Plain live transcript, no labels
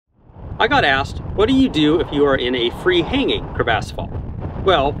I got asked, what do you do if you are in a free hanging crevasse fall?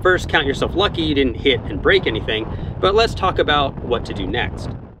 Well, first count yourself lucky you didn't hit and break anything, but let's talk about what to do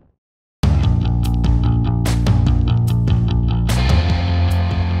next.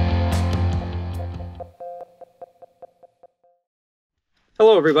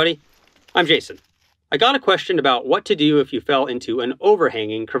 Hello everybody, I'm Jason. I got a question about what to do if you fell into an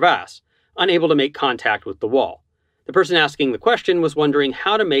overhanging crevasse, unable to make contact with the wall. The person asking the question was wondering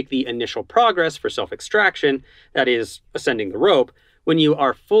how to make the initial progress for self-extraction, that is, ascending the rope, when you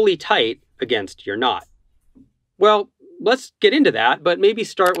are fully tight against your knot. Well, let's get into that, but maybe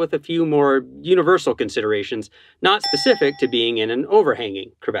start with a few more universal considerations, not specific to being in an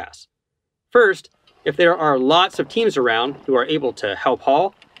overhanging crevasse. First, if there are lots of teams around who are able to help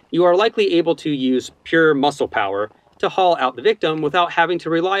haul, you are likely able to use pure muscle power to haul out the victim without having to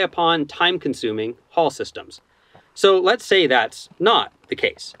rely upon time-consuming haul systems. So let's say that's not the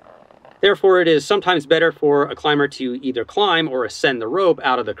case. Therefore, it is sometimes better for a climber to either climb or ascend the rope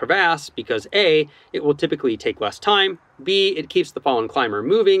out of the crevasse because A, it will typically take less time, B, it keeps the fallen climber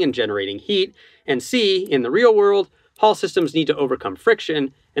moving and generating heat, and C, in the real world, haul systems need to overcome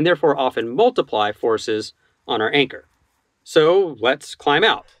friction and therefore often multiply forces on our anchor. So let's climb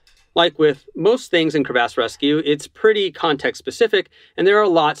out. Like with most things in crevasse rescue, it's pretty context specific, and there are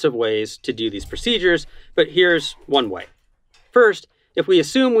lots of ways to do these procedures, but here's one way. First, if we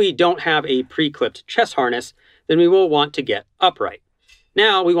assume we don't have a pre-clipped chest harness, then we will want to get upright.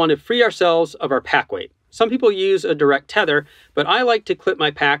 Now we want to free ourselves of our pack weight. Some people use a direct tether, but I like to clip my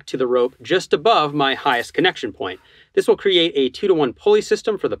pack to the rope just above my highest connection point. This will create a 2-to-1 pulley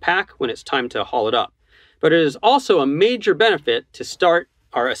system for the pack when it's time to haul it up. But it is also a major benefit to start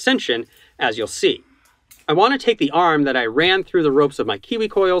our ascension, as you'll see. I want to take the arm that I ran through the ropes of my kiwi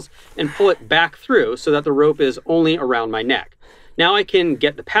coils and pull it back through so that the rope is only around my neck. Now I can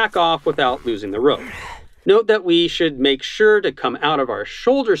get the pack off without losing the rope. Note that we should make sure to come out of our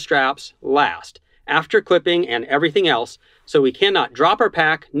shoulder straps last, after clipping and everything else, so we cannot drop our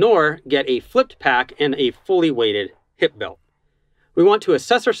pack nor get a flipped pack and a fully weighted hip belt. We want to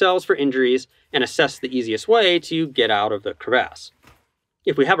assess ourselves for injuries and assess the easiest way to get out of the crevasse.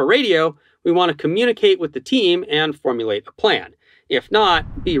 If we have a radio, we want to communicate with the team and formulate a plan. If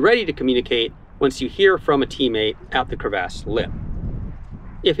not, be ready to communicate once you hear from a teammate at the crevasse lip.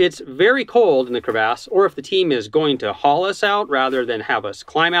 If it's very cold in the crevasse, or if the team is going to haul us out rather than have us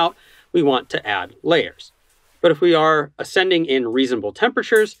climb out, we want to add layers. But if we are ascending in reasonable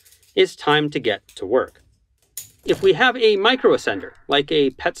temperatures, it's time to get to work. If we have a micro ascender, like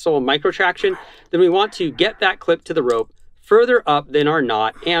a Petzl micro traction, then we want to get that clip to the rope further up than our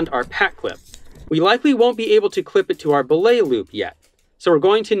knot and our pack clip. We likely won't be able to clip it to our belay loop yet, so we're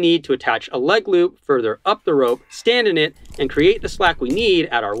going to need to attach a leg loop further up the rope, stand in it, and create the slack we need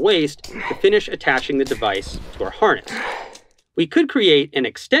at our waist to finish attaching the device to our harness. We could create an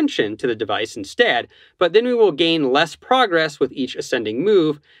extension to the device instead, but then we will gain less progress with each ascending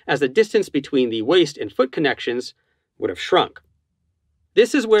move as the distance between the waist and foot connections would have shrunk.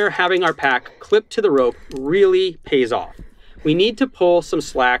 This is where having our pack clipped to the rope really pays off. We need to pull some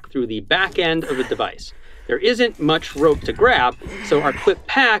slack through the back end of the device. There isn't much rope to grab, so our clip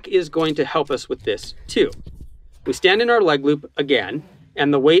pack is going to help us with this too. We stand in our leg loop again,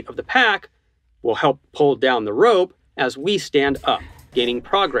 and the weight of the pack will help pull down the rope as we stand up, gaining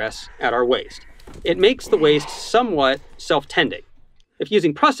progress at our waist. It makes the waist somewhat self-tending. If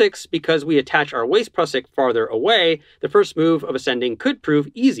using Prusiks, because we attach our waist Prusik farther away, the first move of ascending could prove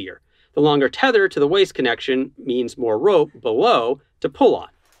easier. The longer tether to the waist connection means more rope below to pull on.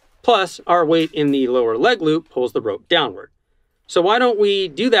 Plus, our weight in the lower leg loop pulls the rope downward. So why don't we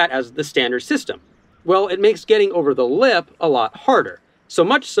do that as the standard system? Well, it makes getting over the lip a lot harder. So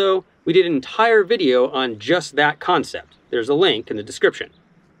much so, we did an entire video on just that concept. There's a link in the description.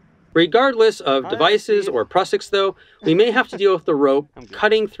 Regardless of devices or Prusiks though, we may have to deal with the rope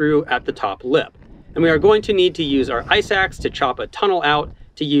cutting through at the top lip. And we are going to need to use our ice axe to chop a tunnel out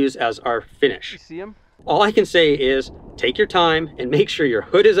to use as our finish. All I can say is take your time and make sure your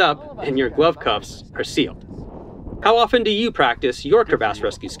hood is up and your glove cuffs are sealed. How often do you practice your crevasse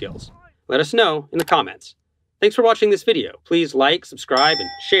rescue skills? Let us know in the comments. Thanks for watching this video. Please like, subscribe, and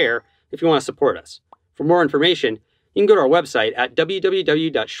share if you want to support us. For more information, you can go to our website at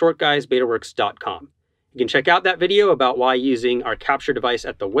www.shortguysbetaworks.com. You can check out that video about why using our capture device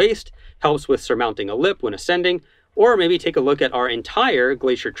at the waist helps with surmounting a lip when ascending, or maybe take a look at our entire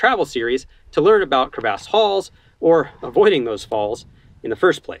glacier travel series to learn about crevasse hauls or avoiding those falls in the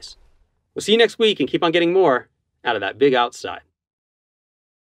first place. We'll see you next week and keep on getting more out of that big outside.